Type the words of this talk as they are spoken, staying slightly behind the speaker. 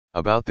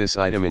About this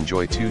item,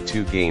 enjoy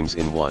two games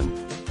in one.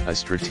 A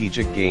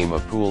strategic game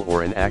of pool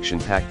or an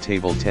action-packed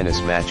table tennis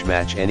match.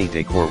 Match any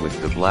decor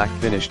with the black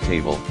finished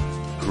table,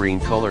 green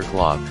color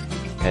cloth,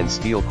 and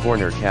steel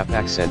corner cap.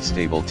 Accent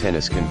stable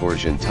tennis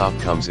conversion top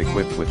comes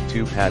equipped with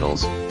 2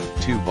 paddles,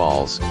 2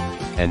 balls,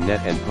 and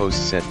net and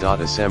post set.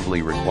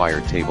 Assembly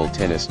required table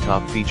tennis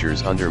top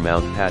features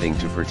undermount padding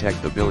to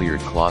protect the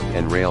billiard cloth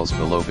and rails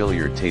below.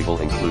 Billiard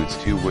table includes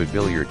 2 wood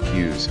billiard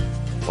cues,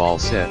 ball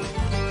set,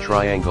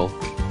 triangle,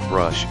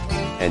 brush,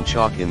 and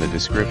chalk in the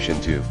description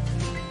too.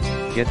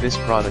 Get this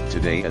product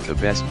today at the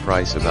best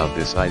price. About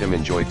this item,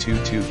 enjoy two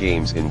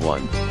games in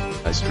one.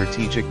 A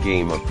strategic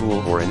game of pool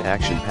or an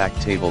action-packed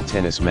table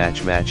tennis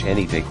match. Match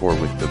any decor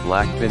with the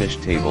black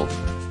finished table,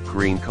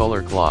 green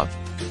color cloth,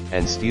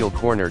 and steel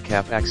corner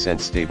cap.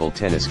 Accent stable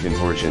tennis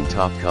conversion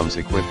top comes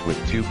equipped with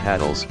 2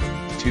 paddles,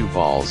 2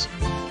 balls,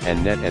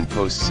 and net and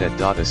post set.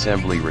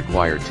 Assembly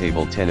required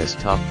table tennis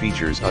top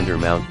features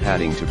undermount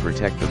padding to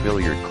protect the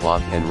billiard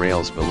cloth and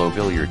rails below.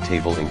 Billiard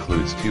table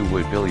includes 2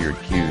 wood billiard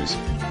cues,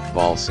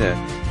 ball set,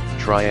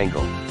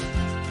 triangle,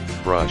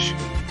 brush,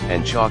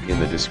 and chalk in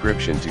the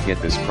description to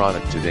get this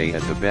product today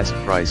at the best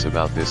price.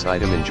 About this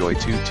item, enjoy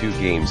two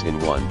games in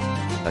one.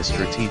 A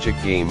strategic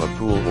game of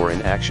pool or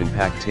an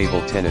action-packed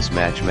table tennis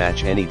match.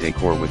 Match any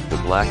decor with the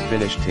black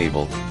finished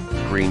table,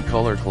 green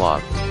color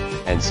cloth,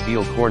 and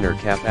steel corner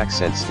cap.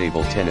 Accent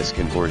stable tennis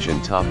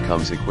conversion top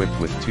comes equipped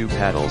with 2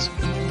 paddles,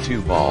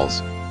 2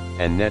 balls,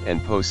 and net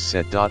and post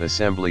set.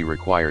 Assembly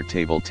required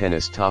table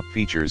tennis top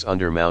features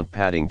undermount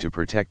padding to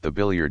protect the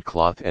billiard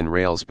cloth and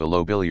rails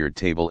below. Billiard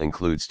table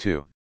includes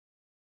 2